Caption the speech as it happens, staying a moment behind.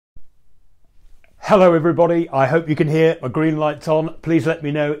Hello everybody, I hope you can hear my green light's on. Please let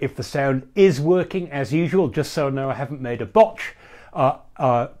me know if the sound is working as usual, just so I know I haven't made a botch.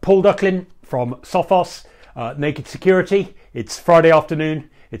 Paul Ducklin from Sophos, Naked Security. It's Friday afternoon,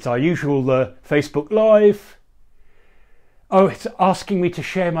 it's our usual Facebook Live. Oh, it's asking me to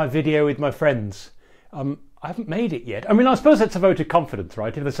share my video with my friends. I haven't made it yet. I mean, I suppose that's a vote of confidence,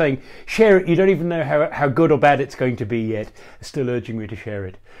 right? If they're saying share it, you don't even know how good or bad it's going to be yet. They're still urging me to share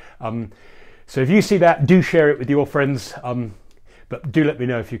it. So if you see that, do share it with your friends, but do let me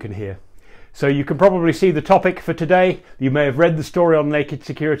know if you can hear. So you can probably see the topic for today. You may have read the story on Naked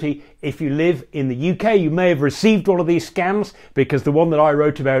Security. If you live in the UK, you may have received one of these scams, because the one that I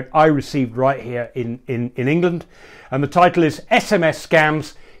wrote about, I received right here in England. And the title is SMS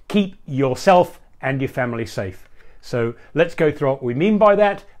Scams, Keep Yourself and Your Family Safe. So let's go through what we mean by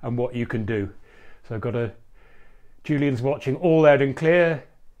that and what you can do. So I've got Julian's watching all loud and clear.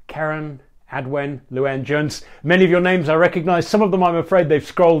 Karen, Adwen, Luann Jones. Many of your names I recognise. Some of them I'm afraid they've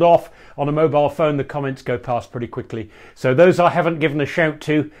scrolled off. On a mobile phone the comments go past pretty quickly. So those I haven't given a shout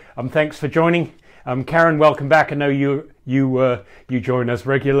to, thanks for joining. Karen, welcome back. I know you join us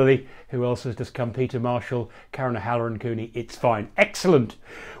regularly. Who else has just come? Peter Marshall, Karen O'Halloran Cooney. It's fine. Excellent.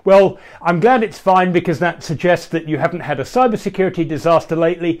 Well, I'm glad it's fine, because that suggests that you haven't had a cybersecurity disaster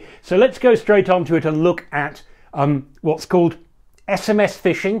lately. So let's go straight on to it and look at what's called SMS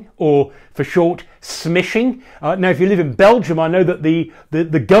phishing, or for short, smishing. Now, if you live in Belgium, I know that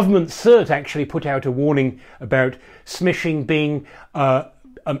the government CERT actually put out a warning about smishing being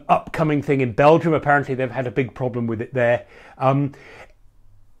an upcoming thing in Belgium. Apparently, they've had a big problem with it there.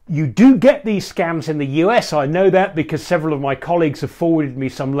 You do get these scams in the US. I know that because several of my colleagues have forwarded me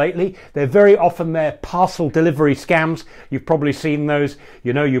some lately. They're very often parcel delivery scams. You've probably seen those.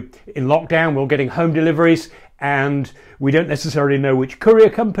 You know, in lockdown, we're getting home deliveries, and we don't necessarily know which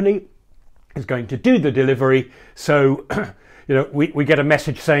courier company is going to do the delivery. So, we get a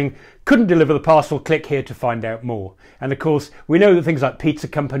message saying, couldn't deliver the parcel, click here to find out more. And of course, we know that things like pizza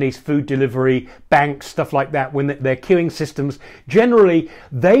companies, food delivery, banks, stuff like that, when they're queuing systems, generally,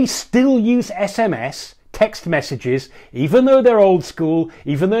 they still use SMS, text messages, even though they're old school,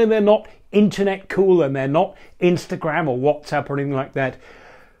 even though they're not internet cool and they're not Instagram or WhatsApp or anything like that.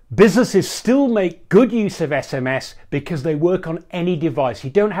 Businesses still make good use of SMS because they work on any device. You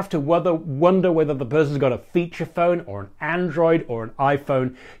don't have to wonder whether the person's got a feature phone or an Android or an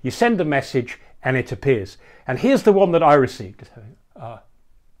iPhone. You send a message and it appears. And here's the one that I received.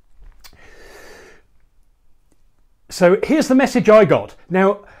 So here's the message I got.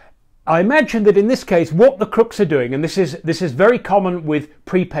 Now, I imagine that in this case, what the crooks are doing, and this is very common with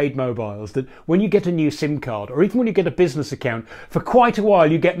prepaid mobiles, that when you get a new SIM card, or even when you get a business account, for quite a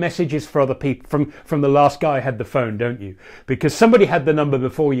while you get messages for other people from the last guy who had the phone, don't you? Because somebody had the number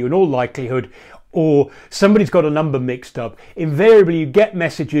before you in all likelihood, or somebody's got a number mixed up. Invariably you get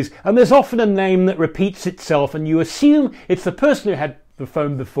messages, and there's often a name that repeats itself, and you assume it's the person who had the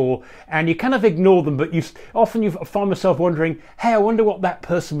phone before, and you kind of ignore them, but you find myself wondering, hey, I wonder what that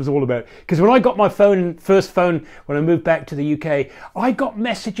person was all about. Because when I got my first phone when I moved back to the UK, I got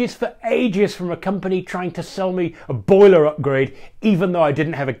messages for ages from a company trying to sell me a boiler upgrade, even though I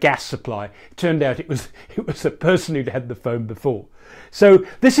didn't have a gas supply. It turned out it was the person who'd had the phone before. So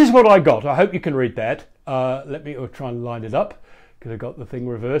this is what I got. I hope you can read that. Let me try and line it up, because I got the thing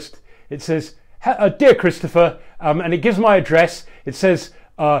reversed. It says, Dear Christopher, and it gives my address. It says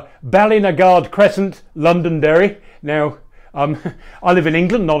Ballynagard Crescent, Londonderry. Now, I live in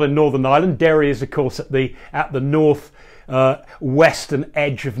England, not in Northern Ireland. Derry is, of course, at the north western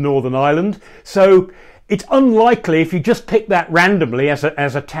edge of Northern Ireland. So it's unlikely, if you just pick that randomly as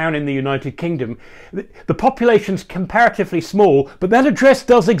a town in the United Kingdom. The population's comparatively small, but that address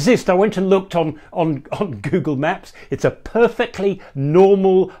does exist. I went and looked on Google Maps. It's a perfectly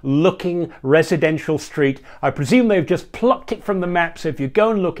normal looking residential street. I presume they've just plucked it from the map, so if you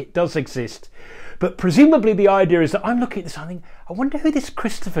go and look, it does exist. But presumably the idea is that I'm looking at this, I think, I wonder who this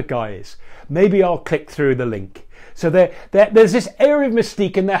Christopher guy is. Maybe I'll click through the link. So there's this air of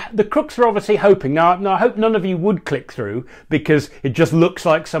mystique, and the crooks are obviously hoping. Now, I hope none of you would click through, because it just looks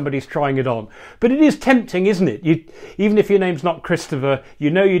like somebody's trying it on. But it is tempting, isn't it? Even if your name's not Christopher,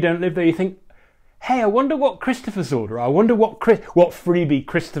 you know you don't live there, you think, hey, I wonder what Christopher's order. I wonder what freebie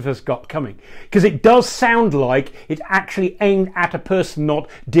Christopher's got coming. Because it does sound like it's actually aimed at a person, not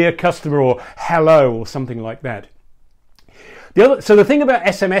dear customer or hello or something like that. So the thing about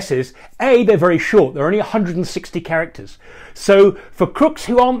SMS is, A, they're very short. They're only 160 characters. So for crooks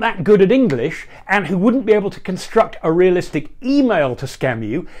who aren't that good at English and who wouldn't be able to construct a realistic email to scam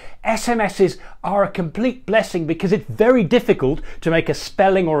you, SMSs are a complete blessing because it's very difficult to make a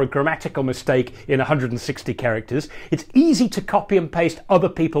spelling or a grammatical mistake in 160 characters. It's easy to copy and paste other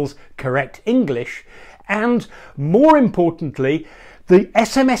people's correct English. And more importantly, the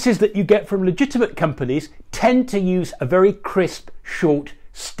SMSs that you get from legitimate companies tend to use a very crisp, short,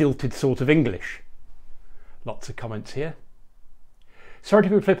 stilted sort of English. Lots of comments here. Sorry to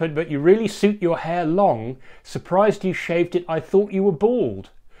be flippant, but you really suit your hair long. Surprised you shaved it. I thought you were bald.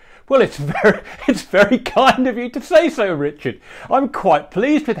 Well, it's very kind of you to say so, Richard. I'm quite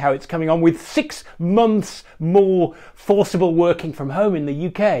pleased with how it's coming on. With 6 months more forcible working from home in the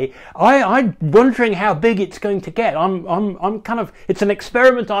UK, I'm wondering how big it's going to get. It's an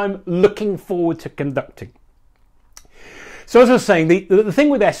experiment I'm looking forward to conducting. So as I was saying, the thing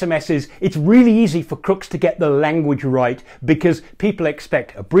with SMS is it's really easy for crooks to get the language right because people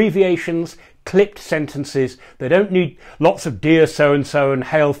expect abbreviations, clipped sentences. They don't need lots of dear so-and-so and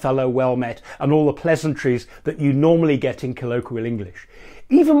hail fellow well met and all the pleasantries that you normally get in colloquial English.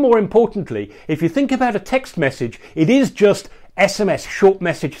 Even more importantly, if you think about a text message, it is just SMS, short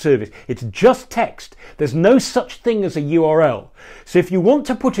message service. It's just text. There's no such thing as a URL. So if you want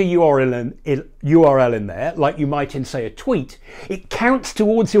to put a URL in there, like you might in, say, a tweet, it counts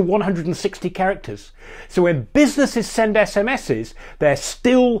towards your 160 characters. So when businesses send SMSs, they're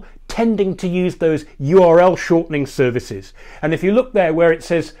still tending to use those URL shortening services. And if you look there where it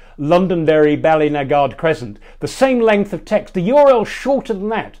says Londonderry Ballynagard Crescent, the same length of text, the URL is shorter than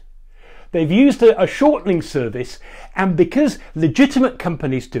that. They've used a shortening service, and because legitimate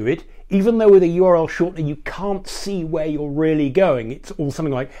companies do it, even though with a URL shortener you can't see where you're really going, it's all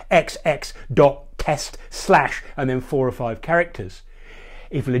something like xx.test/ and then 4 or 5 characters.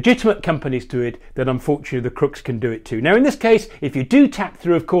 If legitimate companies do it, then unfortunately the crooks can do it too. Now in this case, if you do tap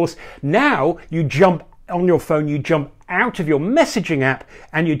through, of course, now you jump on your phone, you jump out of your messaging app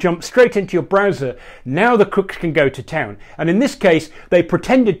and you jump straight into your browser. Now the crooks can go to town. And in this case, they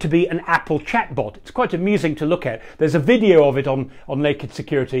pretended to be an Apple chatbot. It's quite amusing to look at. There's a video of it on Naked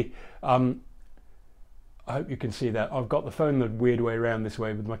Security. I hope you can see that. I've got the phone the weird way around this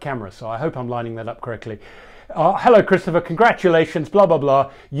way with my camera, so I hope I'm lining that up correctly. Hello, Christopher. Congratulations. Blah blah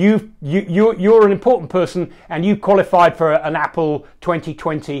blah. You're an important person, and you qualified for an Apple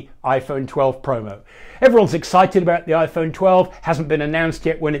 2020 iPhone 12 promo. Everyone's excited about the iPhone 12. Hasn't been announced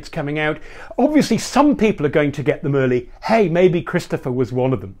yet when it's coming out. Obviously, some people are going to get them early. Hey, maybe Christopher was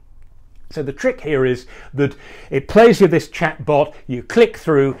one of them. So the trick here is that it plays you this chat bot, you click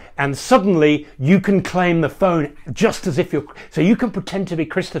through, and suddenly you can claim the phone just as if so you can pretend to be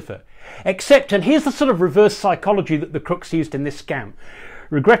Christopher. Except, and here's the sort of reverse psychology that the crooks used in this scam.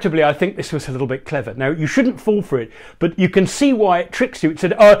 Regrettably, I think this was a little bit clever. Now, you shouldn't fall for it, but you can see why it tricks you. It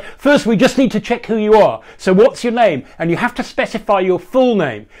said, first we just need to check who you are. So what's your name? And you have to specify your full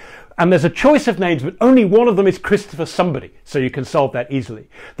name. And there's a choice of names, but only one of them is Christopher somebody. So you can solve that easily.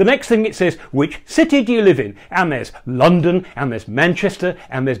 The next thing it says, which city do you live in? And there's London, and there's Manchester,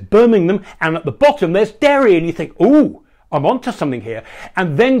 and there's Birmingham, and at the bottom there's Derry. And you think, ooh, I'm onto something here.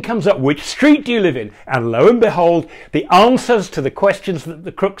 And then comes up, which street do you live in? And lo and behold, the answers to the questions that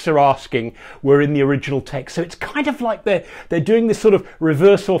the crooks are asking were in the original text. So it's kind of like they're doing this sort of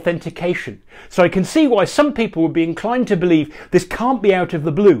reverse authentication. So I can see why some people would be inclined to believe this can't be out of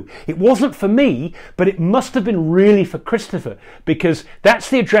the blue. It wasn't for me, but it must have been really for Christopher, because that's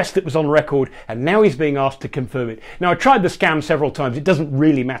the address that was on record, and now he's being asked to confirm it. Now, I tried the scam several times. It doesn't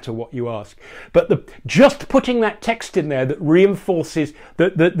really matter what you ask. But just putting that text in there that reinforces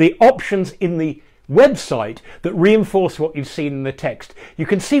the options in the website that reinforce what you've seen in the text. You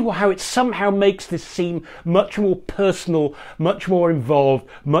can see how it somehow makes this seem much more personal, much more involved,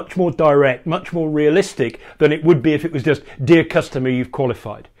 much more direct, much more realistic than it would be if it was just, dear customer, you've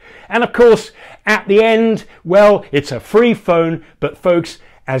qualified. And of course, at the end, well, it's a free phone, but folks,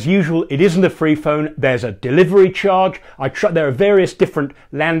 as usual, it isn't a free phone. There's a delivery charge. There are various different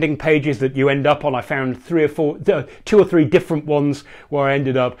landing pages that you end up on. I found 2 or 3 different ones where I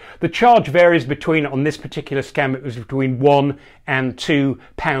ended up. The charge varies between, on this particular scam, it was between £1 and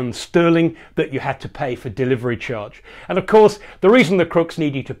 £2 sterling that you had to pay for delivery charge. And of course, the reason the crooks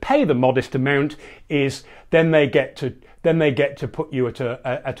need you to pay the modest amount is then they get to then they get to put you at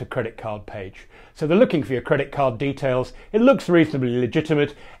a credit card page. So they're looking for your credit card details. It looks reasonably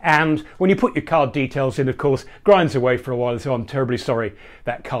legitimate, and when you put your card details in, of course, grinds away for a while, so I'm terribly sorry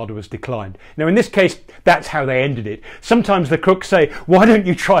that card was declined. Now in this case, that's how they ended it. Sometimes the crooks say, why don't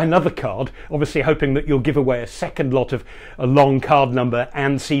you try another card, obviously hoping that you'll give away a second lot of a long card number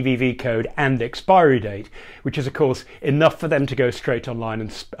and CVV code and expiry date, which is of course enough for them to go straight online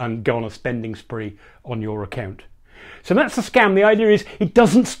and go on a spending spree on your account. So that's the scam. The idea is it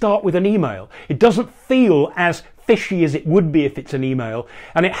doesn't start with an email. It doesn't feel as fishy as it would be if it's an email,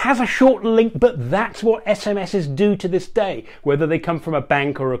 and it has a short link, but that's what SMSs do to this day, whether they come from a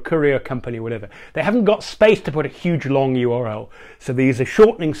bank or a courier company or whatever. They haven't got space to put a huge long URL, so they use a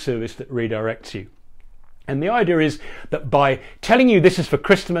shortening service that redirects you. And the idea is that by telling you this is for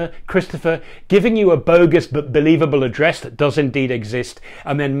Christopher, giving you a bogus but believable address that does indeed exist,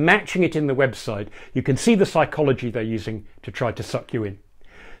 and then matching it in the website, you can see the psychology they're using to try to suck you in.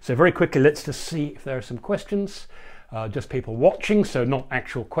 So very quickly, let's just see if there are some questions. Just people watching, so not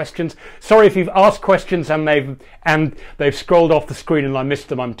actual questions. Sorry if you've asked questions and they've scrolled off the screen and I missed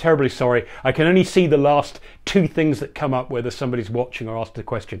them. I'm terribly sorry. I can only see the last two things that come up, whether somebody's watching or asked a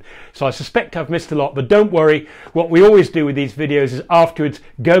question. So I suspect I've missed a lot, but don't worry. What we always do with these videos is afterwards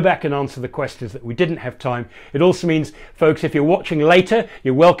go back and answer the questions that we didn't have time. It also means, folks, if you're watching later,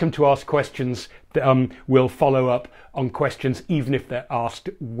 you're welcome to ask questions. We'll follow up on questions even if they're asked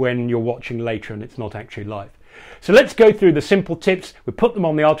when you're watching later and it's not actually live. So let's go through the simple tips. We put them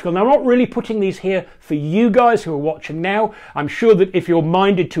on the article. Now, I'm not really putting these here for you guys who are watching now. I'm sure that if you're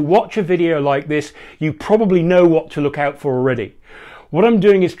minded to watch a video like this, you probably know what to look out for already. What I'm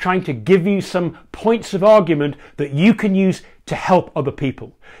doing is trying to give you some points of argument that you can use to help other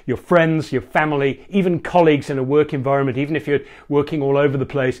people, your friends, your family, even colleagues in a work environment, even if you're working all over the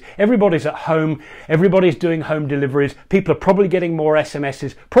place. Everybody's at home, everybody's doing home deliveries, people are probably getting more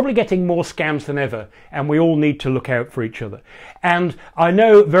SMSs, probably getting more scams than ever, and we all need to look out for each other. And I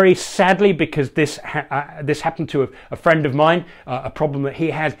know very sadly, because this happened to a friend of mine, a problem that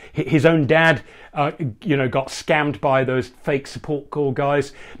he had, his own dad got scammed by those fake support call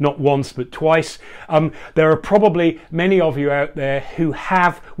guys, not once but twice. There are probably many of you out there who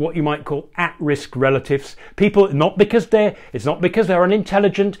have what you might call at-risk relatives. People, it's not because they're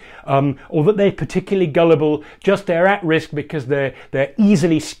unintelligent or that they're particularly gullible, just they're at risk because they're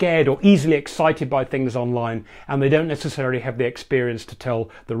easily scared or easily excited by things online, and they don't necessarily have the experience to tell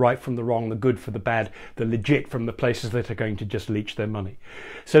the right from the wrong, the good for the bad, the legit from the places that are going to just leech their money.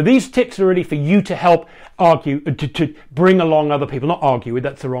 So these tips are really for you to help argue, to bring along other people, not argue with,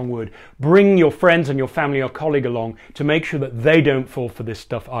 that's the wrong word, bring your friends and your family or colleague along to make sure that they don't fall for this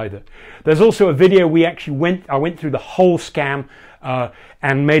stuff either. There's also a video I went through the whole scam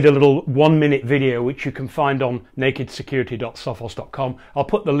and made a little 1-minute video which you can find on nakedsecurity.sophos.com. I'll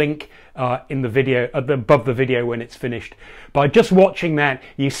put the link in the video above the video when it's finished. By just watching that,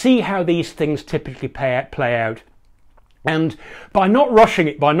 you see how these things typically play out. And by not rushing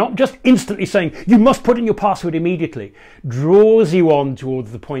it, by not just instantly saying, you must put in your password immediately, draws you on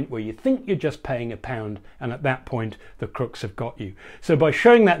towards the point where you think you're just paying £1, and at that point, the crooks have got you. So by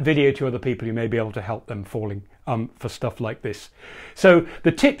showing that video to other people, you may be able to help them falling for stuff like this. So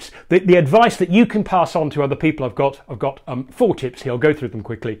the tips, the advice that you can pass on to other people, I've got 4 tips here. I'll go through them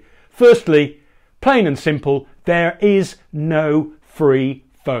quickly. Firstly, plain and simple, there is no free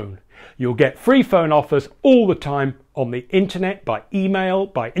phone. You'll get free phone offers all the time on the internet, by email,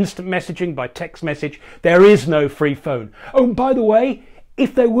 by instant messaging, by text message. There is no free phone. Oh, and by the way,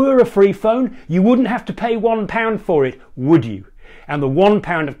 if there were a free phone, you wouldn't have to pay £1 for it, would you? And the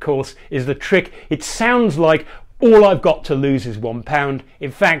 £1, of course, is the trick. It sounds like all I've got to lose is £1.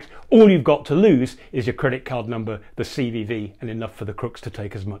 In fact, all you've got to lose is your credit card number, the CVV, and enough for the crooks to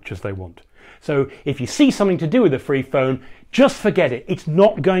take as much as they want. So if you see something to do with a free phone, just forget it. It's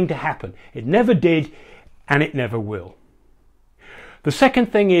not going to happen. It never did, and it never will. The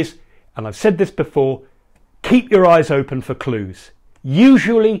second thing is, and I've said this before, keep your eyes open for clues.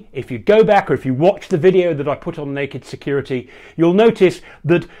 Usually, if you go back or if you watch the video that I put on Naked Security, you'll notice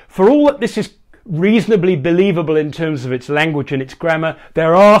that for all that this is reasonably believable in terms of its language and its grammar,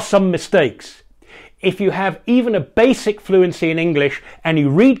 there are some mistakes. If you have even a basic fluency in English and you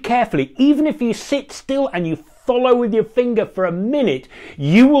read carefully, even if you sit still and you follow with your finger for a minute,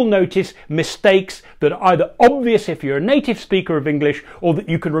 you will notice mistakes that are either obvious if you're a native speaker of English, or that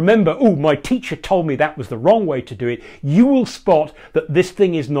you can remember, oh, my teacher told me that was the wrong way to do it. You will spot that this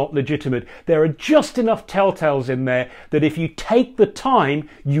thing is not legitimate. There are just enough telltales in there that if you take the time,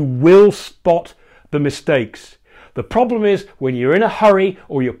 you will spot the mistakes. The problem is when you're in a hurry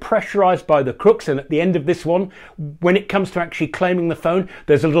or you're pressurized by the crooks, and at the end of this one, when it comes to actually claiming the phone,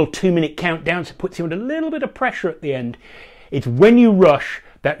 there's a little 2-minute countdown, so it puts you under a little bit of pressure at the end. It's when you rush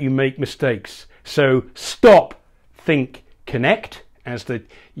that you make mistakes. So stop, think, connect. As the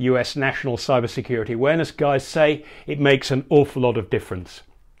US National Cybersecurity Awareness guys say, it makes an awful lot of difference.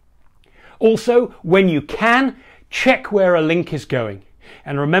 Also, when you can, check where a link is going.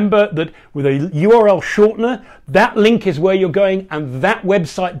 And remember that with a URL shortener, that link is where you're going and that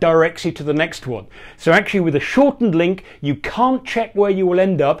website directs you to the next one. So actually with a shortened link, you can't check where you will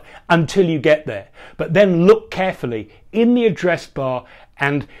end up until you get there. But then look carefully in the address bar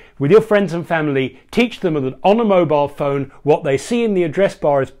and with your friends and family, teach them that on a mobile phone, what they see in the address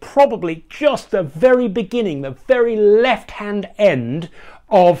bar is probably just the very beginning, the very left-hand end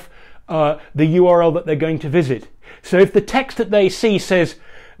of the URL that they're going to visit. So if the text that they see says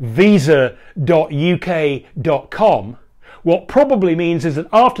visa.uk.com, what probably means is that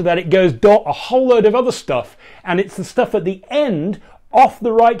after that it goes a whole load of other stuff, and it's the stuff at the end, off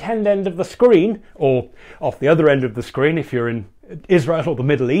the right-hand end of the screen, or off the other end of the screen if you're in Israel or the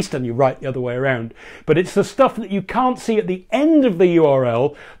Middle East and you write the other way around. But it's the stuff that you can't see at the end of the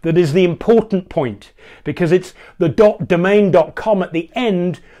URL that is the important point, because it's the .domain.com at the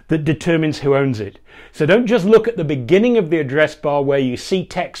end that determines who owns it. So don't just look at the beginning of the address bar where you see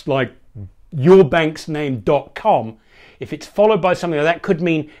text like yourbanksname.com. If it's followed by something like that, could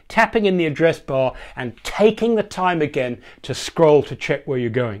mean tapping in the address bar and taking the time again to scroll to check where you're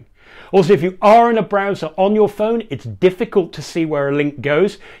going. Also, if you are in a browser on your phone, it's difficult to see where a link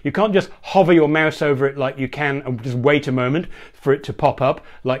goes. You can't just hover your mouse over it like you can and just wait a moment for it to pop up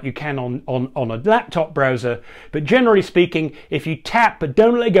like you can on a laptop browser. But generally speaking, if you tap but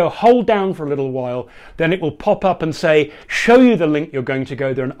don't let go, hold down for a little while, then it will pop up and say, show you the link you're going to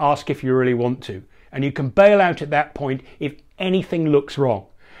go there and ask if you really want to. And you can bail out at that point if anything looks wrong.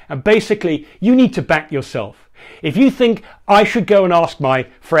 And basically, you need to back yourself. If you think I should go and ask my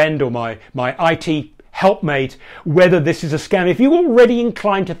friend or my IT helpmate whether this is a scam, if you're already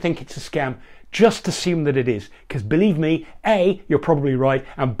inclined to think it's a scam, just assume that it is. Because believe me, A, you're probably right,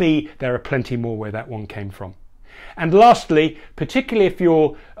 and B, there are plenty more where that one came from. And lastly, particularly if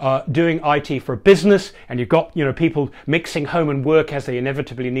you're doing IT for a business and you've got people mixing home and work as they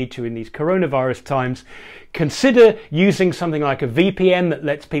inevitably need to in these coronavirus times, consider using something like a VPN that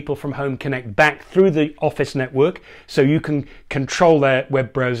lets people from home connect back through the office network so you can control their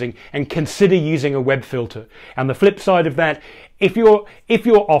web browsing, and consider using a web filter. And the flip side of that, if your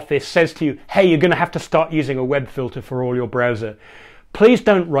office says to you, hey, you're going to have to start using a web filter for all your browser, please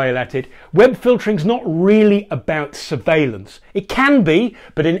don't rail at it. Web filtering is not really about surveillance. It can be,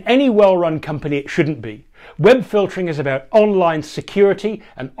 but in any well-run company it shouldn't be. Web filtering is about online security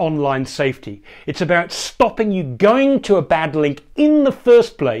and online safety. It's about stopping you going to a bad link in the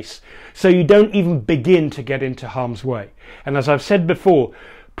first place so you don't even begin to get into harm's way. And as I've said before,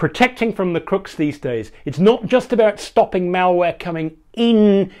 protecting from the crooks these days, it's not just about stopping malware coming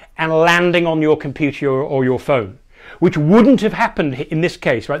in and landing on your computer or your phone, which wouldn't have happened in this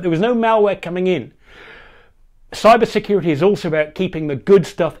case, right? There was no malware coming in. Cybersecurity is also about keeping the good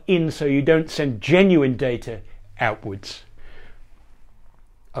stuff in so you don't send genuine data outwards.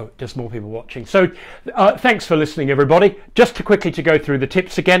 Oh, just more people watching. So thanks for listening, everybody. Just to quickly go through the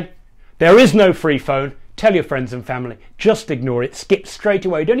tips again. There is no free phone. Tell your friends and family. Just ignore it. Skip straight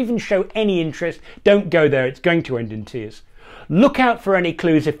away. Don't even show any interest. Don't go there. It's going to end in tears. Look out for any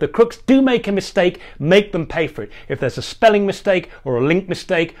clues. If the crooks do make a mistake, make them pay for it. If there's a spelling mistake or a link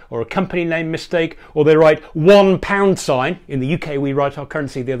mistake or a company name mistake, or they write £1, in the UK we write our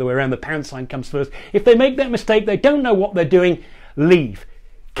currency the other way around, the pound sign comes first. If they make that mistake, they don't know what they're doing, leave.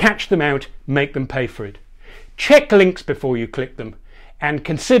 Catch them out, make them pay for it. Check links before you click them, and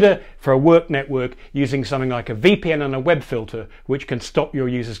consider for a work network using something like a VPN and a web filter, which can stop your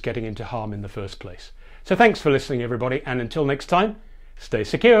users getting into harm in the first place. So thanks for listening, everybody, and until next time, stay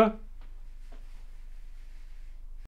secure.